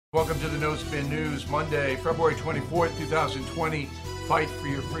Welcome to the No Spin News, Monday, February 24th, 2020. Fight for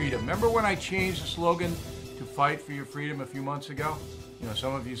your freedom. Remember when I changed the slogan to Fight for your freedom a few months ago? You know,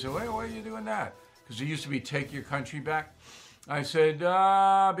 some of you said, wait, why are you doing that? Because it used to be Take Your Country Back. I said,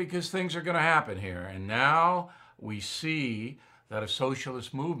 because things are going to happen here. And now we see that a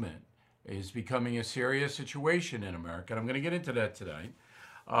socialist movement is becoming a serious situation in America. And I'm going to get into that today.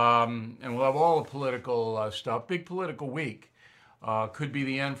 And we'll have all the political stuff. Big political week. Could be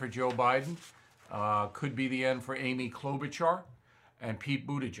the end for Joe Biden, could be the end for Amy Klobuchar and Pete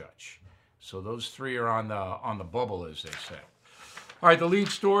Buttigieg. So those three are on the bubble, as they say. All right, the lead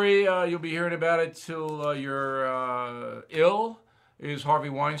story, you'll be hearing about it till you're ill, is Harvey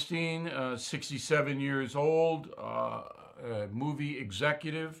Weinstein, 67 years old, movie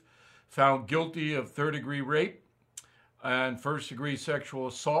executive, found guilty of third-degree rape and first-degree sexual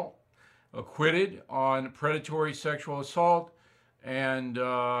assault, acquitted on predatory sexual assault, and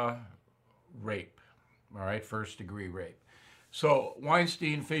rape, all right, first-degree rape. So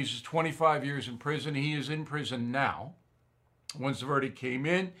Weinstein faces 25 years in prison. He is in prison now. Once the verdict came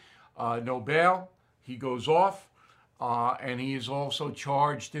in, no bail, he goes off, and he is also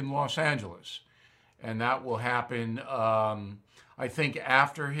charged in Los Angeles. And that will happen, I think,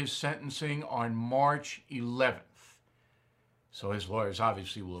 after his sentencing on March 11th. So his lawyers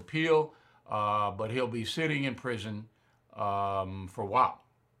obviously will appeal, but he'll be sitting in prison for a while.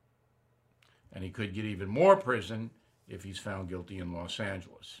 And he could get even more prison if he's found guilty in Los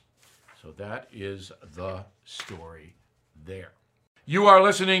Angeles. So that is the story there. You are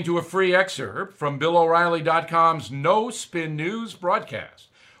listening to a free excerpt from BillO'Reilly.com's No Spin News broadcast,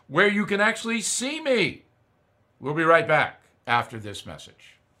 where you can actually see me. We'll be right back after this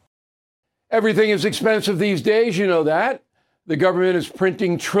message. Everything is expensive these days, you know that. The government is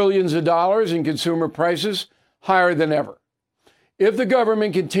printing trillions of dollars and consumer prices higher than ever. If the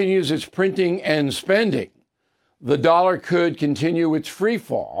government continues its printing and spending, the dollar could continue its free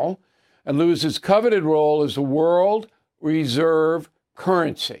fall and lose its coveted role as the world reserve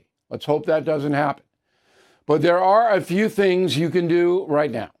currency. Let's hope that doesn't happen. But there are a few things you can do right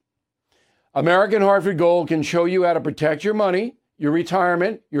now. American Hartford Gold can show you how to protect your money, your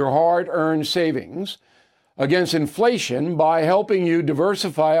retirement, your hard-earned savings against inflation by helping you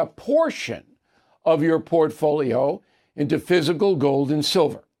diversify a portion of your portfolio into physical gold and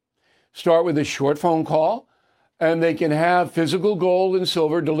silver. Start with a short phone call, and they can have physical gold and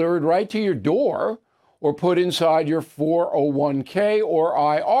silver delivered right to your door or put inside your 401k or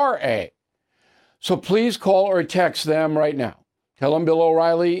IRA. So please call or text them right now. Tell them Bill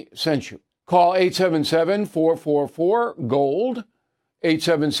O'Reilly sent you. Call 877-444-GOLD,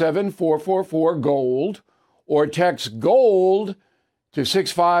 877-444-GOLD, or text GOLD to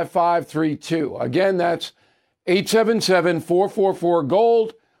 65532. Again, that's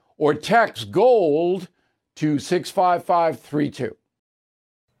 877-444-GOLD, or text GOLD to 65532.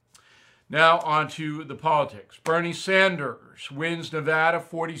 Now on to the politics. Bernie Sanders wins Nevada,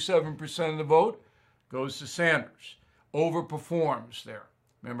 47% of the vote goes to Sanders. Overperforms there.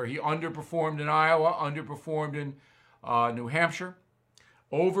 Remember, he underperformed in Iowa, underperformed in New Hampshire,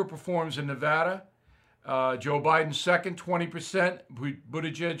 overperforms in Nevada. Joe Biden second, 20%,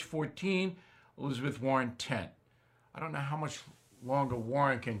 Buttigieg 14%, Elizabeth Warren 10%. I don't know how much longer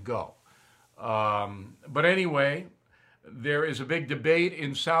Warren can go. But anyway, there is a big debate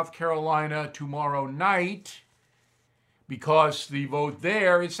in South Carolina tomorrow night because the vote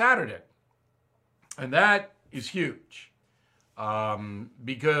there is Saturday. And that is huge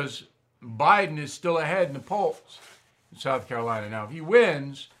because Biden is still ahead in the polls in South Carolina. Now, if he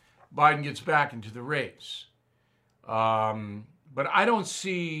wins, Biden gets back into the race. But I don't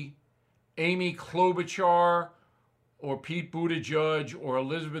see Amy Klobuchar or Pete Buttigieg or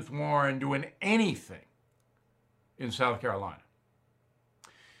Elizabeth Warren doing anything in South Carolina.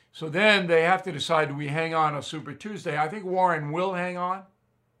 So then they have to decide, do we hang on a Super Tuesday? I think Warren will hang on.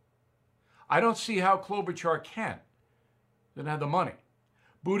 I don't see how Klobuchar can. Doesn't have the money.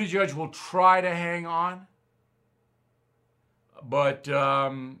 Buttigieg will try to hang on. But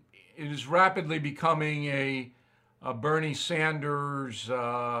it is rapidly becoming a Bernie Sanders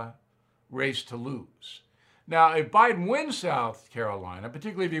race to lose. Now, if Biden wins South Carolina,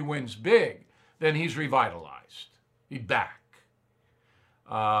 particularly if he wins big, then he's revitalized. He's back.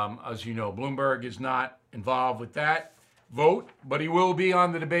 As you know, Bloomberg is not involved with that vote, but he will be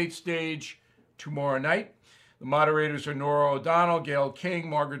on the debate stage tomorrow night. The moderators are Norah O'Donnell, Gayle King,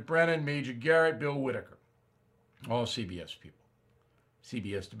 Margaret Brennan, Major Garrett, Bill Whitaker. All CBS people.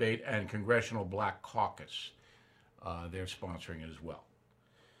 CBS Debate and Congressional Black Caucus. They're sponsoring it as well.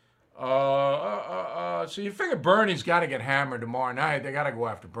 So you figure Bernie's got to get hammered tomorrow night. They got to go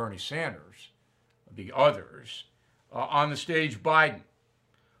after Bernie Sanders, the others. On the stage, Biden,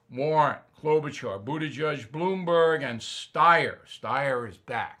 Warren, Klobuchar, Buttigieg, Bloomberg, and Steyer. Steyer is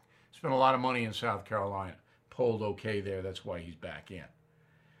back. Spent a lot of money in South Carolina. Polled okay there. That's why he's back in.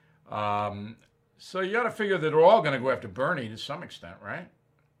 So you got to figure that they're all going to go after Bernie to some extent, right?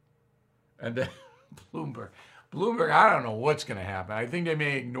 And then Bloomberg, I don't know what's going to happen. I think they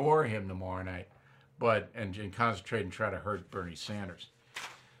may ignore him tomorrow night, and concentrate and try to hurt Bernie Sanders.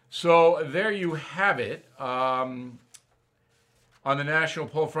 So there you have it. On the national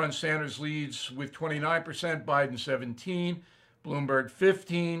poll front, Sanders leads with 29%, Biden 17%, Bloomberg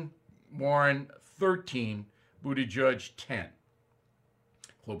 15%, Warren 13%, Buttigieg 10%,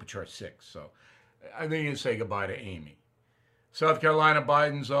 Klobuchar 6%. So I think you can say goodbye to Amy. South Carolina,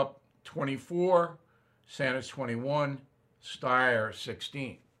 Biden's up 24%, Sanders 21%, Steyer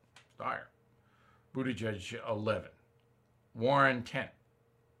 16%. Steyer. Buttigieg 11%, Warren 10%.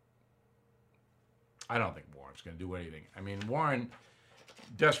 I don't think Warren's going to do anything. I mean, Warren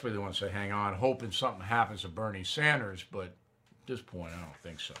desperately wants to hang on, hoping something happens to Bernie Sanders, but at this point, I don't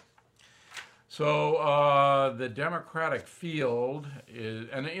think so. So the Democratic field is,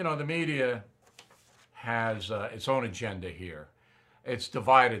 and the media has its own agenda here. It's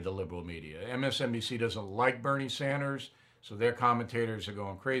divided the liberal media. MSNBC doesn't like Bernie Sanders, so their commentators are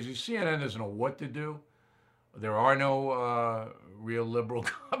going crazy. CNN doesn't know what to do. There are no real liberal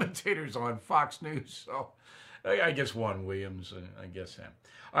commentators on Fox News, so I guess Juan Williams, I guess him.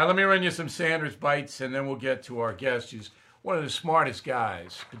 All right, let me run you some Sanders bites, and then we'll get to our guest, who's one of the smartest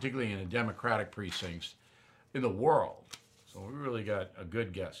guys, particularly in the Democratic precincts, in the world. So we really got a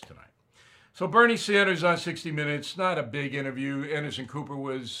good guest tonight. So Bernie Sanders on 60 Minutes, not a big interview. Anderson Cooper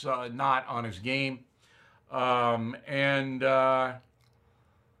was not on his game.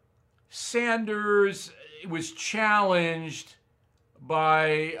 Sanders was challenged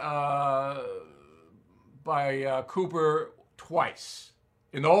by Cooper twice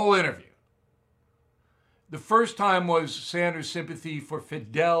in the whole interview. The first time was Sanders' sympathy for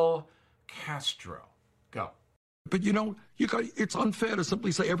Fidel Castro. Go. But it's unfair to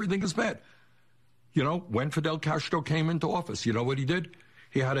simply say everything is bad. When Fidel Castro came into office, you know what he did?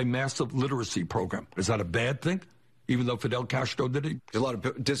 He had a massive literacy program. Is that a bad thing? Even though Fidel Castro did it? There's a lot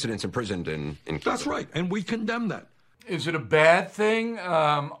of dissidents imprisoned in Cuba. That's right, and we condemn that. Is it a bad thing?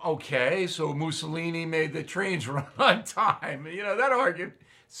 Okay, so Mussolini made the trains run on time. That argument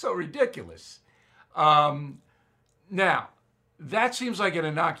is so ridiculous. Now, that seems like an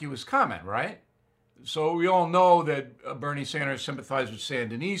innocuous comment, right? So we all know that Bernie Sanders sympathized with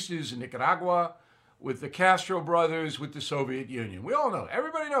Sandinistas in Nicaragua, with the Castro brothers, with the Soviet Union. We all know.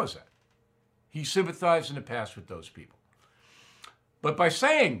 Everybody knows that. He sympathized in the past with those people. But by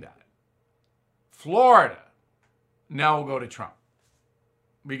saying that, Florida now will go to Trump.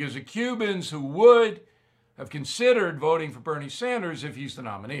 Because the Cubans who would have considered voting for Bernie Sanders if he's the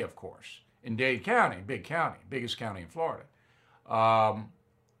nominee, of course, in Dade County, big county, biggest county in Florida.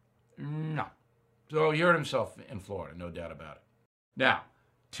 No. So he hurt himself in Florida, no doubt about it. Now,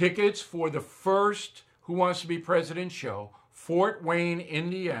 tickets for the first Who Wants to Be President show, Fort Wayne,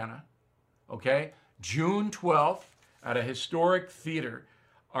 Indiana, okay, June 12th at a historic theater,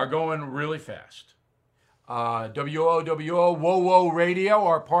 are going really fast. WOWO, Whoa Radio,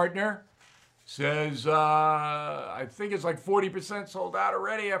 our partner, says, I think it's like 40% sold out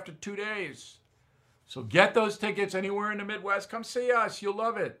already after 2 days. So get those tickets anywhere in the Midwest. Come see us. You'll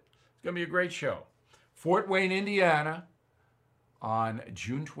love it. It's going to be a great show. Fort Wayne, Indiana, on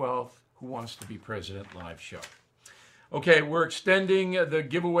June 12th, Who Wants to Be President live show. Okay, we're extending the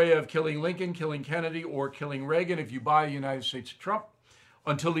giveaway of Killing Lincoln, Killing Kennedy, or Killing Reagan if you buy the United States of Trump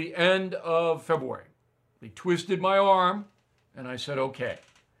until the end of February. They twisted my arm, and I said, okay.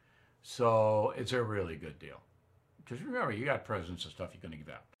 So it's a really good deal. Because remember, you got presents and stuff you're going to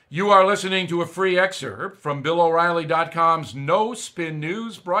give out. You are listening to a free excerpt from BillO'Reilly.com's No Spin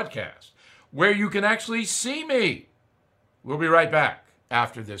News broadcast, where you can actually see me. We'll be right back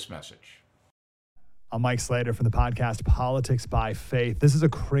after this message. I'm Mike Slater from the podcast Politics by Faith. This is a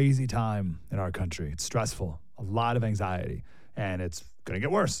crazy time in our country. It's stressful, a lot of anxiety, and it's going to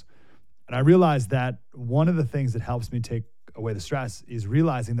get worse. And I realized that one of the things that helps me take away the stress is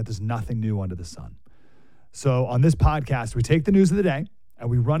realizing that there's nothing new under the sun. So on this podcast, we take the news of the day and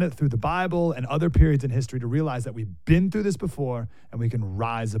we run it through the Bible and other periods in history to realize that we've been through this before and we can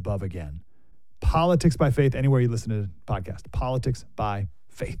rise above again. Politics by Faith, anywhere you listen to the podcast. Politics by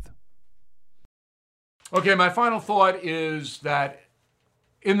Faith. Okay, my final thought is that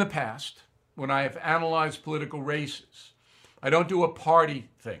in the past, when I have analyzed political races, I don't do a party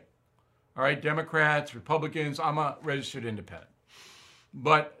thing. All right, Democrats, Republicans, I'm a registered independent.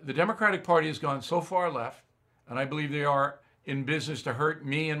 But the Democratic Party has gone so far left, and I believe they are in business to hurt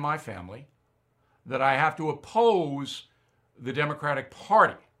me and my family, that I have to oppose the Democratic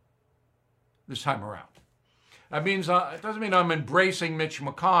Party this time around. That means, it doesn't mean I'm embracing Mitch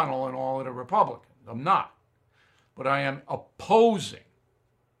McConnell and all of the Republicans. I'm not. But I am opposing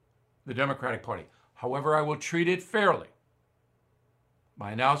the Democratic Party. However, I will treat it fairly.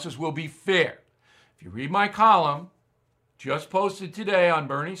 My analysis will be fair. If you read my column, just posted today on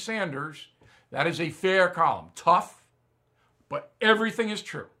Bernie Sanders, that is a fair column. Tough, but everything is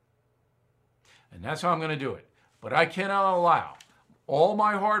true. And that's how I'm going to do it. But I cannot allow all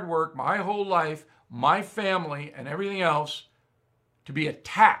my hard work, my whole life, my family, and everything else to be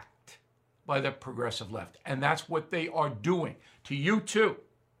attacked by the progressive left. And that's what they are doing to you too.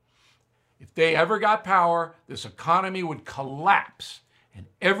 If they ever got power, this economy would collapse, and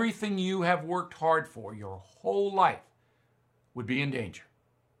everything you have worked hard for your whole life would be in danger.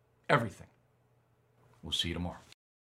 Everything. We'll see you tomorrow.